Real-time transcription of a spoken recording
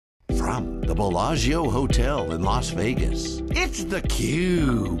From the Bellagio Hotel in Las Vegas, it's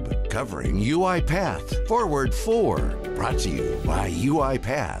theCUBE, covering UiPath Forward 4, brought to you by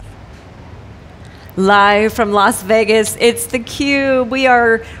UiPath. Live from Las Vegas, it's theCUBE. We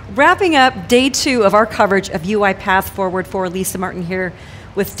are wrapping up day 2 of our coverage of UiPath Forward 4. Lisa Martin here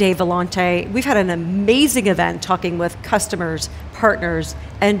with Dave Vellante. We've had an amazing event talking with customers, partners,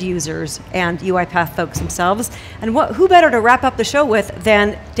 end users, and UiPath folks themselves. And who better to wrap up the show with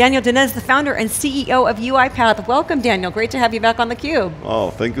than Daniel Dines, the founder and CEO of UiPath. Welcome, Daniel. Great to have you back on theCUBE.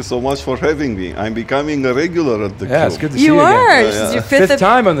 Oh, thank you so much for having me. I'm becoming a regular at theCUBE. Yeah, it's good to see You you are. again. This is your Fifth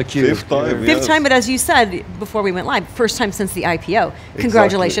time on theCUBE. Fifth time, Fifth time, but as you said before we went live, first time since the IPO.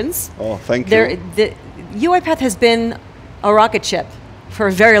 Congratulations. Exactly. Oh, thank you. The UiPath has been a rocket ship for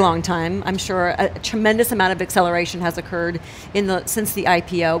a very long time. I'm sure a tremendous amount of acceleration has occurred since the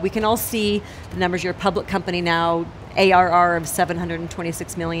IPO. We can all see the numbers. You're a public company now, ARR of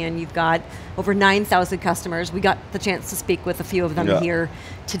 726 million. You've got over 9,000 customers. We got the chance to speak with a few of them here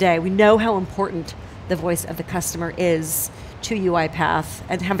today. We know how important the voice of the customer is to UiPath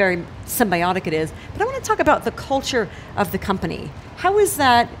and how very symbiotic it is. But I want to talk about the culture of the company. How is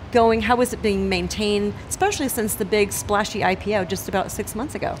that going? How is it being maintained, especially since the big splashy IPO just about 6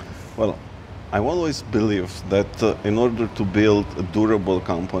 months ago? Well, I always believe that in order to build a durable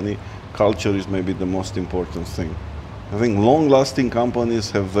company, culture is maybe the most important thing. I think long-lasting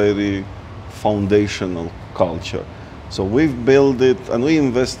companies have very foundational culture. So we've built it, and we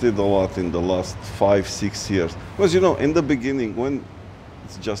invested a lot in the last 5-6 years. Because in the beginning, when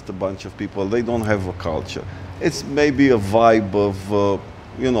it's just a bunch of people, they don't have a culture. It's maybe a vibe of,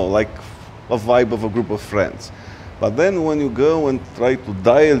 like a vibe of a group of friends. But then when you go and try to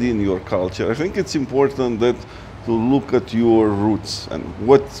dial in your culture, I think it's important to look at your roots and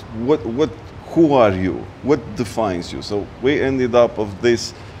who are you? What defines you? So we ended up of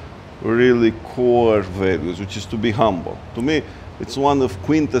this really core values, which is to be humble. To me, it's one of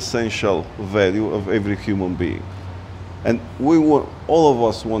quintessential value of every human being. And all of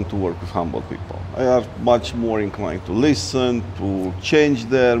us want to work with humble people. They are much more inclined to listen, to change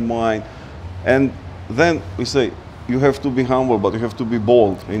their mind. And then we say, you have to be humble, but you have to be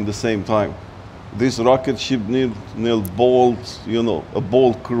bold in the same time. This rocket ship needs bold, a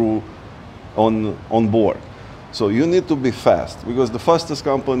bold crew on board. So you need to be fast, because the fastest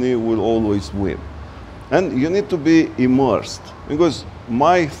company will always win. And you need to be immersed, because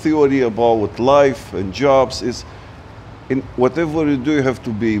my theory about life and jobs is in whatever you do, you have to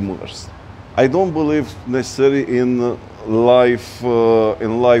be immersed. I don't believe necessarily in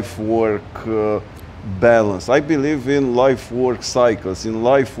life-work balance. I believe in life-work cycles, in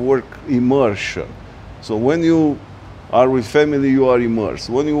life-work immersion. So when you are with family, you are immersed.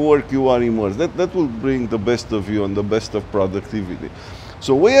 When you work, you are immersed. That will bring the best of you and the best of productivity.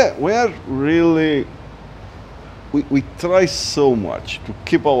 So we try so much to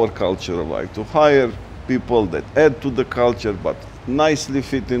keep our culture alive, to hire people that add to the culture, but nicely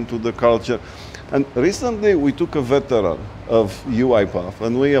fit into the culture. And recently we took a veteran of UiPath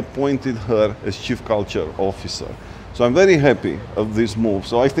and we appointed her as Chief Culture Officer. So I'm very happy of this move.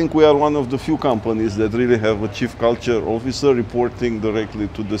 So I think we are one of the few companies that really have a Chief Culture Officer reporting directly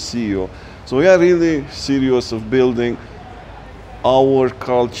to the CEO. So we are really serious of building our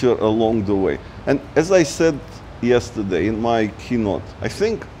culture along the way. And as I said yesterday in my keynote, I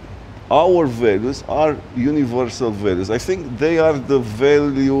think our values are universal values. I think they are the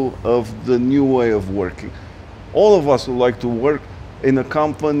value of the new way of working. All of us would like to work in a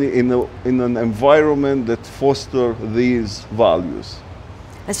company, in an environment that fosters these values.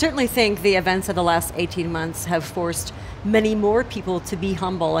 I certainly think the events of the last 18 months have forced many more people to be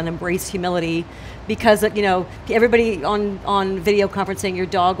humble and embrace humility, because everybody on video conferencing, your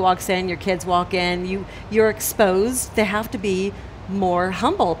dog walks in, your kids walk in, you're exposed. They have to be more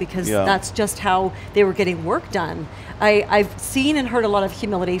humble, because that's just how they were getting work done. I've seen and heard a lot of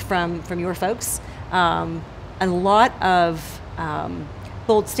humility from your folks, and a lot of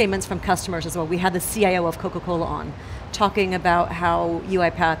bold statements from customers as well. We had the CIO of Coca-Cola on, talking about how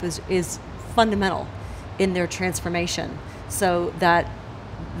UiPath is fundamental in their transformation. So that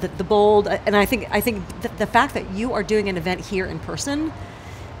the bold, and I think the fact that you are doing an event here in person,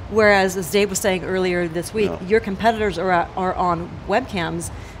 whereas, as Dave was saying earlier this week, your competitors are on webcams,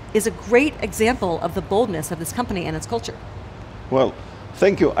 is a great example of the boldness of this company and its culture. Well,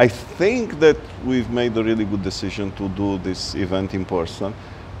 thank you. I think that we've made a really good decision to do this event in person.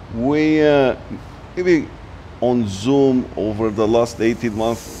 We, maybe on Zoom over the last 18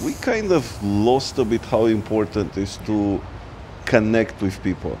 months, we kind of lost a bit how important it is to connect with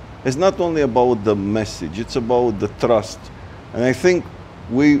people. It's not only about the message, it's about the trust. And I think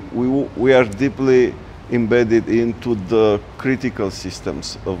we are deeply embedded into the critical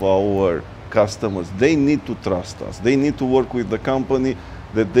systems of our customers. They need to trust us. They need to work with the company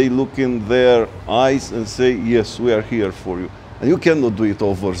that they look in their eyes and say, yes, we are here for you. And you cannot do it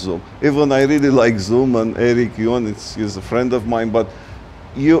over Zoom. Even I really like Zoom, and Eric Yuan is a friend of mine, but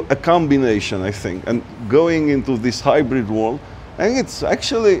a combination, I think, and going into this hybrid world, and it's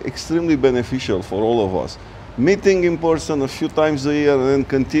actually extremely beneficial for all of us. Meeting in person a few times a year and then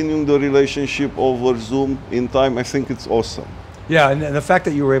continuing the relationship over Zoom in time, I think it's awesome. Yeah, and the fact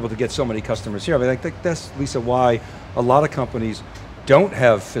that you were able to get so many customers here, I mean, I think that's, Lisa, why a lot of companies don't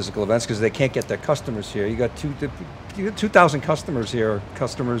have physical events, because they can't get their customers here. You got 2,000 customers here,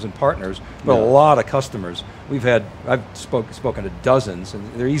 customers and partners, but a lot of customers. I've spoken to dozens,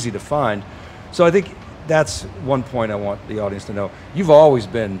 and they're easy to find. So I think that's one point I want the audience to know. You've always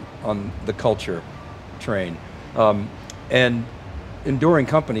been on the culture train. And enduring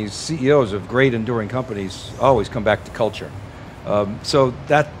companies, CEOs of great enduring companies always come back to culture. So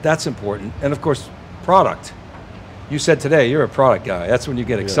that's important. And of course, product. You said today, you're a product guy. That's when you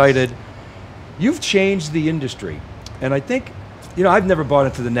get excited. You've changed the industry. And I think, I've never bought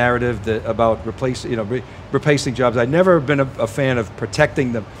into the narrative about replacing jobs. I've never been a fan of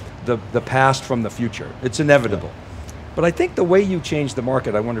protecting the past from the future. It's inevitable. Yeah. But I think the way you changed the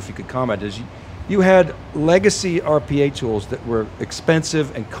market, I wonder if you could comment, is you had legacy RPA tools that were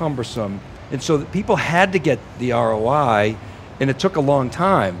expensive and cumbersome, and so that people had to get the ROI, and it took a long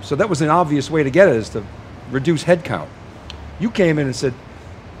time. So that was an obvious way to get it, is to reduce headcount. You came in and said,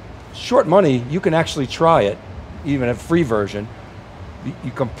 short money, you can actually try it, even a free version.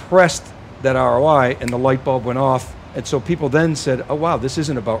 You compressed that ROI and the light bulb went off, and so people then said, oh wow, this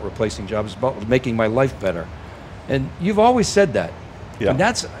isn't about replacing jobs, it's about making my life better. And you've always said that. Yeah. And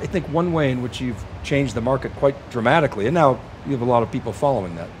that's, I think, one way in which you've changed the market quite dramatically, and now you have a lot of people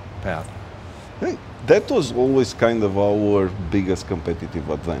following that path. I think that was always kind of our biggest competitive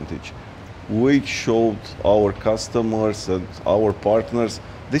advantage. We showed our customers and our partners,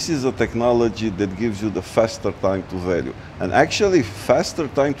 this is a technology that gives you the faster time to value. And actually, faster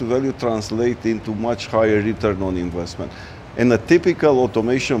time to value translates into much higher return on investment. In a typical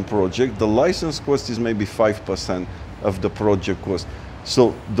automation project, the license cost is maybe 5% of the project cost.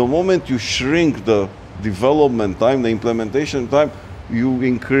 So the moment you shrink the development time, the implementation time, you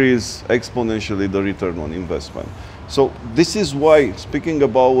increase exponentially the return on investment. So this is why, speaking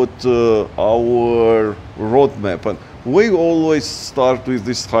about our roadmap, and we always start with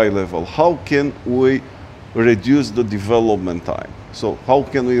this high level. How can we reduce the development time? So how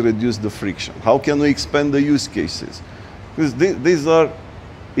can we reduce the friction? How can we expand the use cases? Because these are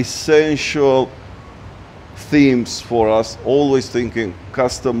essential themes for us, always thinking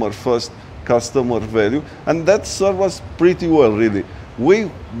customer first, customer value, and that serves us pretty well, really.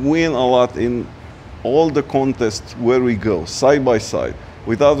 We win a lot in all the contests where we go, side by side,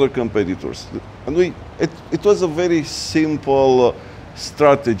 with other competitors. And it was a very simple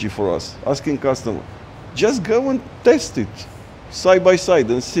strategy for us, asking customers, just go and test it, side by side,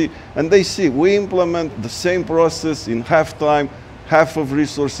 and see. And they see, we implement the same process in half time, half of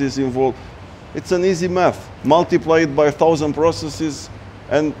resources involved. It's an easy math. Multiply it by 1,000 processes,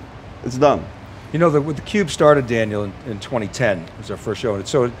 and it's done. You know, the CUBE started, Daniel, in 2010. It was our first show. And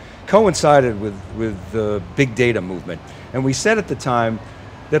so it coincided with the big data movement. And we said at the time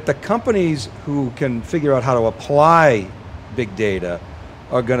that the companies who can figure out how to apply big data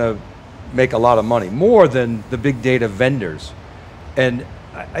are going to make a lot of money, more than the big data vendors. And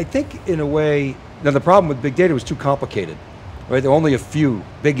I think, in a way, now the problem with big data was too complicated. Right? There were only a few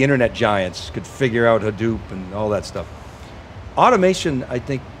big internet giants could figure out Hadoop and all that stuff. Automation, I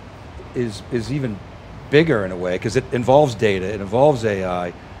think, is even bigger in a way, because it involves data, it involves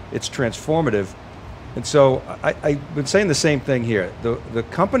AI, it's transformative. And so I've been saying the same thing here. The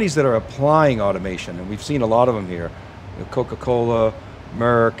companies that are applying automation, and we've seen a lot of them here, Coca-Cola,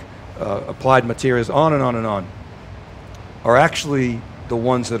 Merck, Applied Materials, on and on and on, are actually the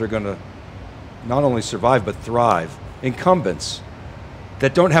ones that are going to not only survive but thrive. Incumbents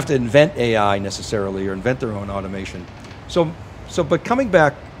that don't have to invent AI necessarily or invent their own automation. But coming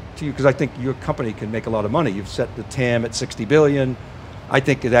back to you, because I think your company can make a lot of money. You've set the TAM at 60 billion. I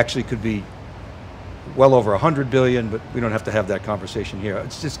think it actually could be well over 100 billion, but we don't have to have that conversation here.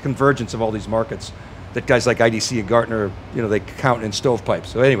 It's just convergence of all these markets that guys like IDC and Gartner, they count in stovepipes.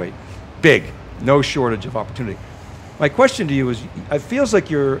 So anyway, big, no shortage of opportunity. My question to you is, it feels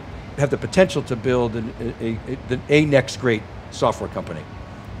like you have the potential to build a next great software company,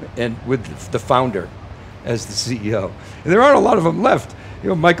 and with the founder as the CEO. And there aren't a lot of them left.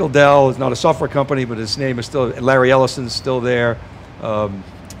 Michael Dell is not a software company, but his name is still, Larry Ellison's still there.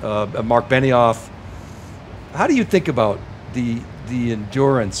 Mark Benioff. How do you think about the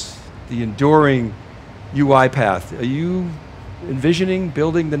endurance, the enduring UiPath? Are you envisioning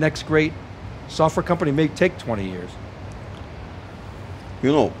building the next great software company? It may take 20 years.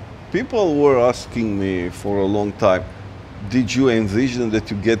 You know, people were asking me for a long time, did you envision that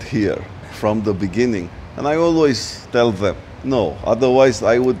you get here from the beginning? And I always tell them, no, otherwise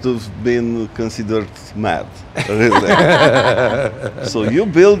I would have been considered mad, really. So you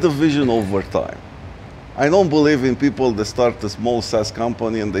build a vision over time. I don't believe in people that start a small SaaS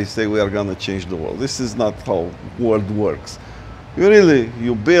company and they say we are going to change the world. This is not how world works.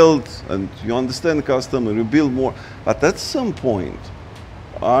 You build and you understand customer, you build more. But at some point,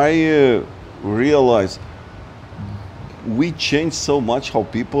 I realized we change so much how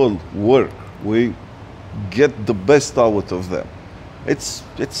people work. We get the best out of them. It's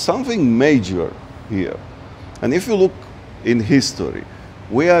something major here. And if you look in history,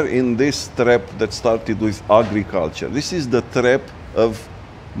 we are in this trap that started with agriculture. This is the trap of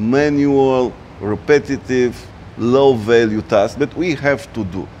manual, repetitive, low-value tasks that we have to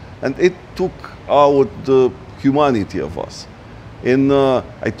do. And it took out the humanity of us.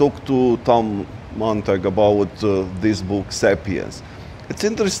 I talked to Tom Montag about this book, Sapiens. It's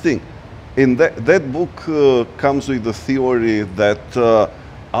interesting. In that book comes with the theory that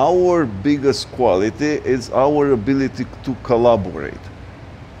our biggest quality is our ability to collaborate.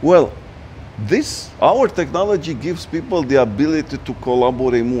 Well, our technology gives people the ability to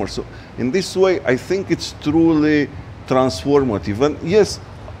collaborate more. So in this way, I think it's truly transformative. And yes,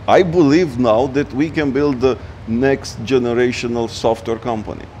 I believe now that we can build the next generational software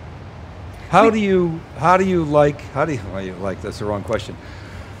company. How do you like, that's the wrong question.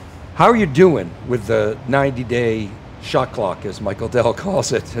 How are you doing with the 90-day shot clock, as Michael Dell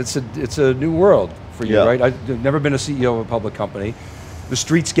calls it? It's a new world for you, right? I've never been a CEO of a public company. The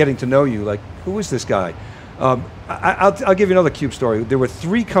street's getting to know you, like, who is this guy? I'll give you another CUBE story. There were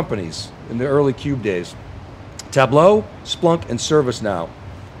 3 companies in the early CUBE days, Tableau, Splunk, and ServiceNow,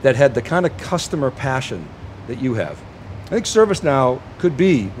 that had the kind of customer passion that you have. I think ServiceNow could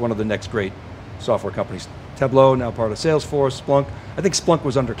be one of the next great software companies. Tableau, now part of Salesforce, Splunk. I think Splunk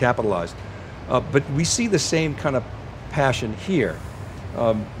was undercapitalized. But we see the same kind of passion here.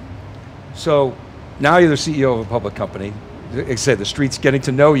 So now you're the CEO of a public company. Like I said, the street's getting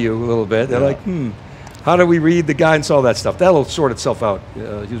to know you a little bit. They're like, how do we read the guidance, all that stuff? That'll sort itself out.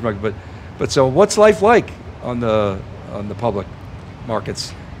 But so what's life like on the public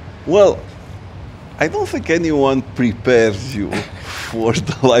markets? Well, I don't think anyone prepares you for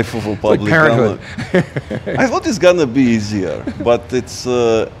the life of a public parenthood. company. I thought it's gonna be easier, but it's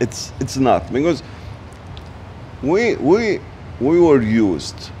not, because we were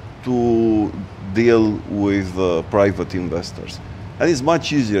used to deal with private investors, and it's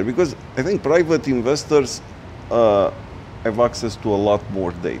much easier because I think private investors have access to a lot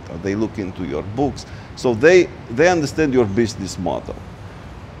more data. They look into your books, so they understand your business model.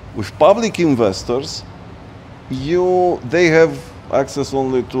 With public investors, they have access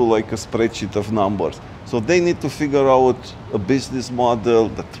only to like a spreadsheet of numbers. So they need to figure out a business model,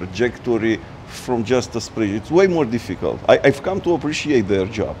 the trajectory from just a spreadsheet. It's way more difficult. I've come to appreciate their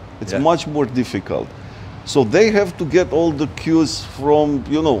job. It's much more difficult. So they have to get all the cues from,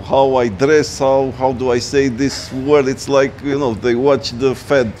 how I dress, how do I say this word. It's like, they watch the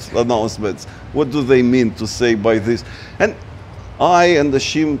Fed announcements. What do they mean to say by this? And I and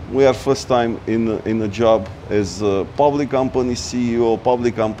Ashim, we are first time in a job as a public company CEO,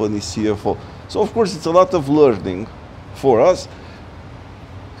 public company CFO. So of course it's a lot of learning for us.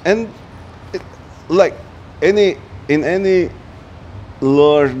 And in any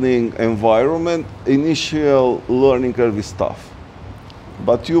learning environment, initial learning curve is tough,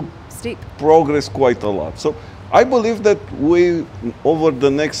 but you progress quite a lot. So I believe that over the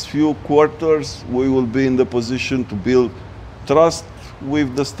next few quarters, we will be in the position to build trust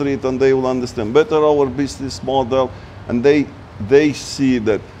with the street, and they will understand better our business model, and they see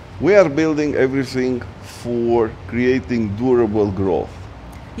that we are building everything for creating durable growth.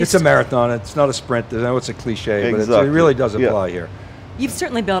 It's a marathon, it's not a sprint. I know it's a cliche, but it really does apply here. You've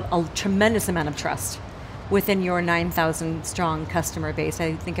certainly built a tremendous amount of trust within your 9,000 strong customer base.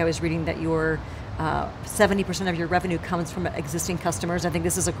 I think I was reading that your 70% of your revenue comes from existing customers. I think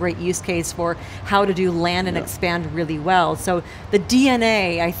this is a great use case for how to do land and expand really well. So the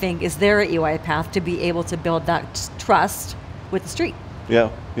DNA, I think, is there at UiPath to be able to build that trust with the street. Yeah,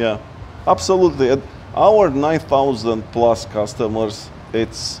 absolutely. And our 9,000 plus customers,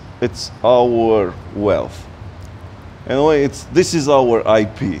 it's our wealth. In a way, this is our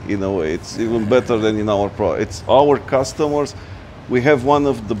IP. In a way, it's even better than in our product. It's our customers. We have one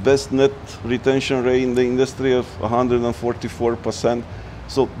of the best net retention rate in the industry of 144%.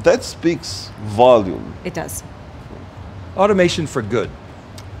 So that speaks volume. It does. Automation for good.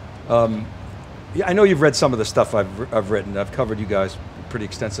 Yeah, I know you've read some of the stuff I've written. I've covered you guys pretty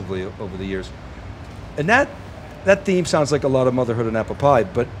extensively over the years. And that theme sounds like a lot of motherhood and apple pie,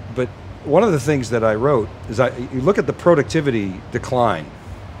 but one of the things that I wrote is you look at the productivity decline,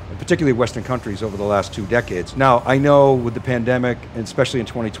 particularly Western countries over the last 2 decades. Now, I know with the pandemic, and especially in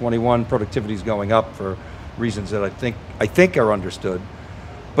 2021, productivity is going up for reasons that I think are understood,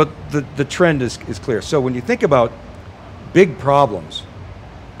 but the trend is clear. So when you think about big problems,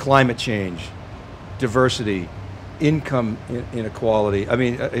 climate change, diversity, income inequality, I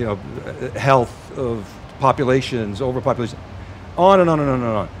mean, health of populations, overpopulation, on and on and on and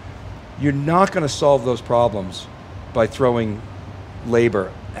on. You're not going to solve those problems by throwing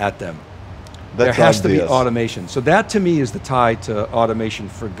labor at them. There has to be automation. So that to me is the tie to automation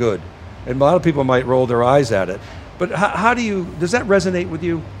for good. And a lot of people might roll their eyes at it, but does that resonate with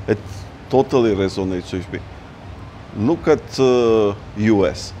you? It totally resonates with me. Look at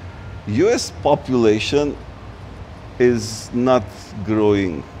US. US population is not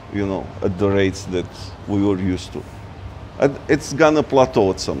growing, at the rates that we were used to. It's gonna plateau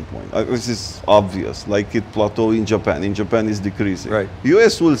at some point. This is obvious, like it plateau in Japan. In Japan is decreasing. Right.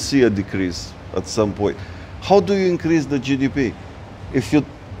 US will see a decrease at some point. How do you increase the GDP? If your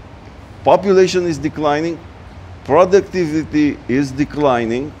population is declining, productivity is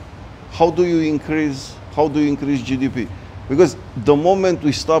declining, how do you increase GDP? Because the moment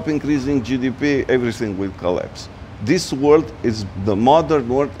we stop increasing GDP, everything will collapse. This world the modern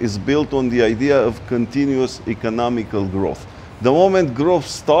world is built on the idea of continuous economical growth. The moment growth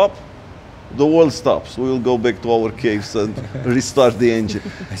stops, the world stops. We will go back to our caves and restart the engine.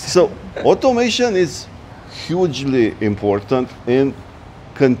 So automation is hugely important in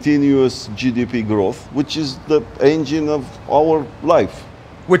continuous GDP growth, which is the engine of our life.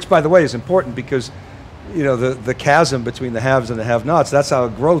 Which, by the way, is important because the chasm between the haves and the have-nots, that's how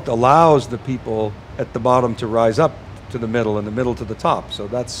growth allows the people at the bottom to rise up to the middle and the middle to the top. So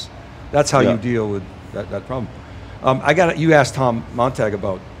that's how you deal with that problem. You asked Tom Montag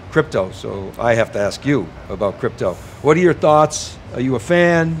about crypto, so I have to ask you about crypto. What are your thoughts? Are you a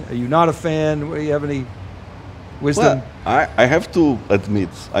fan? Are you not a fan? Do you have any wisdom? Well, I have to admit,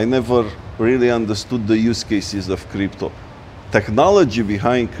 I never really understood the use cases of crypto. Technology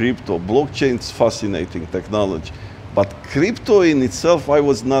behind crypto, blockchain is fascinating technology, but crypto in itself, I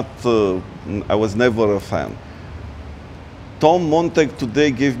was never a fan. Tom Montag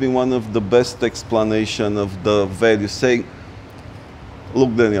today gave me one of the best explanation of the value, saying,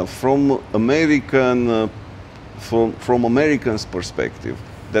 look, Daniel, from Americans' perspective,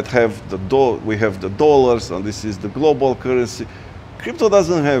 that we have the dollars, and this is the global currency. Crypto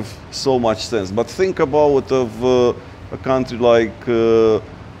doesn't have so much sense, but think about a country like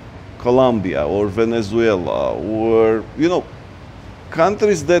Colombia or Venezuela, or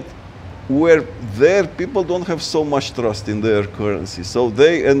countries where their people don't have so much trust in their currency. So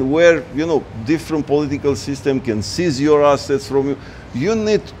where different political system can seize your assets from you. You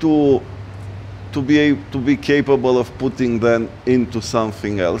need to be capable of putting them into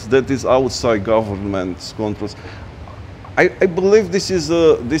something else that is outside government's controls. I believe this is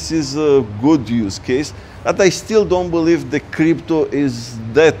a good use case, but I still don't believe that crypto is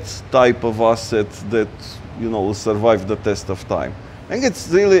that type of asset that will survive the test of time. I think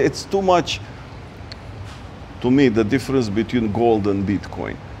it's too much. To me, the difference between gold and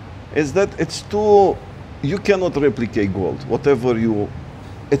Bitcoin is that you cannot replicate gold.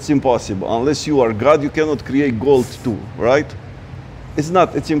 It's impossible. Unless you are God, you cannot create gold too, right?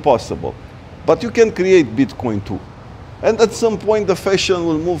 It's impossible. But you can create Bitcoin too. And at some point, the fashion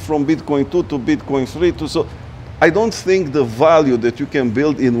will move from Bitcoin 2 to Bitcoin 3 so I don't think the value that you can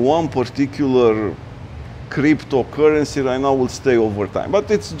build in one particular cryptocurrency right now will stay over time.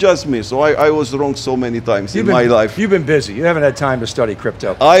 But it's just me, so I was wrong so many times in my life. You've been busy. You haven't had time to study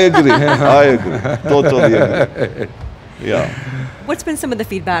crypto. I agree. I agree. Totally agree. Yeah. What's been some of the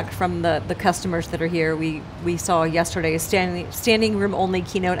feedback from the customers that are here? We saw yesterday a standing room only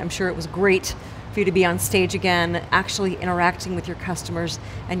keynote. I'm sure it was great for you to be on stage again, actually interacting with your customers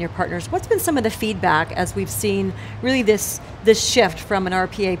and your partners. What's been some of the feedback as we've seen really this shift from an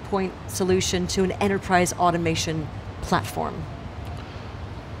RPA point solution to an enterprise automation platform?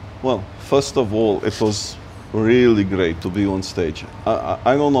 Well, first of all, it was really great to be on stage.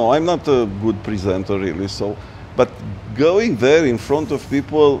 I don't know, I'm not a good presenter really, but going there in front of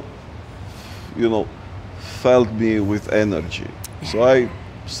people, felt me with energy. So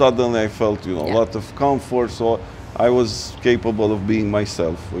suddenly I felt, a lot of comfort. So I was capable of being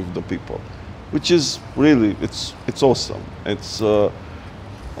myself with the people, which is really, it's awesome.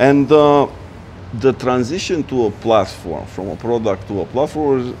 The transition to a platform, from a product to a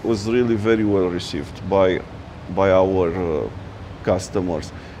platform, was really very well received by our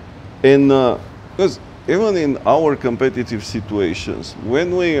customers. And because even in our competitive situations,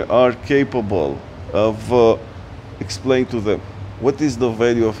 when we are capable of explaining to them what is the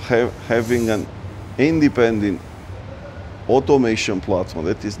value of having an independent automation platform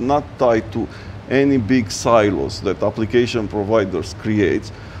that is not tied to any big silos that application providers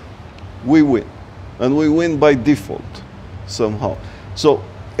create, we win. And we win by default, somehow. So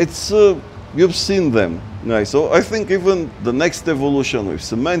it's, you've seen them, guys. So I think even the next evolution with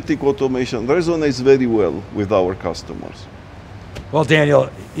semantic automation resonates very well with our customers. Well, Daniel,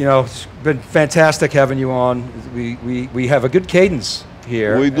 you know, it's been fantastic having you on. We have a good cadence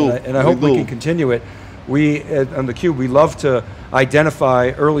here. We do. And I hope we can continue it. We, on theCUBE, we love to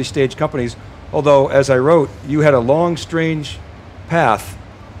identify early stage companies, although, as I wrote, you had a long, strange path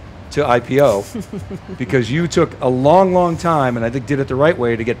to IPO because you took a long, long time, and I think did it the right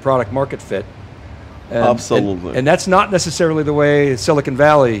way to get product market fit. Absolutely. And that's not necessarily the way Silicon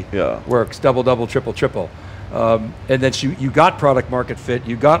Valley Yeah. works, double, double, triple, triple. And then you got product market fit,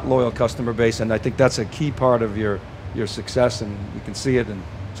 you got loyal customer base, and I think that's a key part of your success, and you can see it. And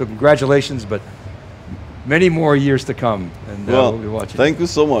so congratulations, but many more years to come, and we'll be watching. Thank you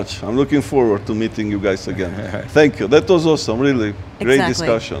so much. I'm looking forward to meeting you guys again. Thank you. That was awesome, really. Great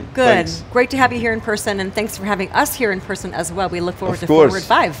discussion. Good. Thanks. Great to have you here in person, and thanks for having us here in person as well. We look forward to course. Forward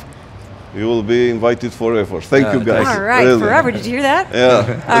 5. You will be invited forever. Thank you, guys. All right, really. forever. Did you hear that? Yeah, All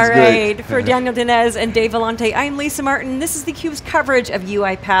that's right, great. for Daniel Dinez and Dave Vellante, I'm Lisa Martin. This is theCUBE's coverage of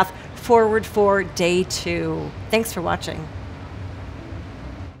UiPath Forward 4 Day 2. Thanks for watching.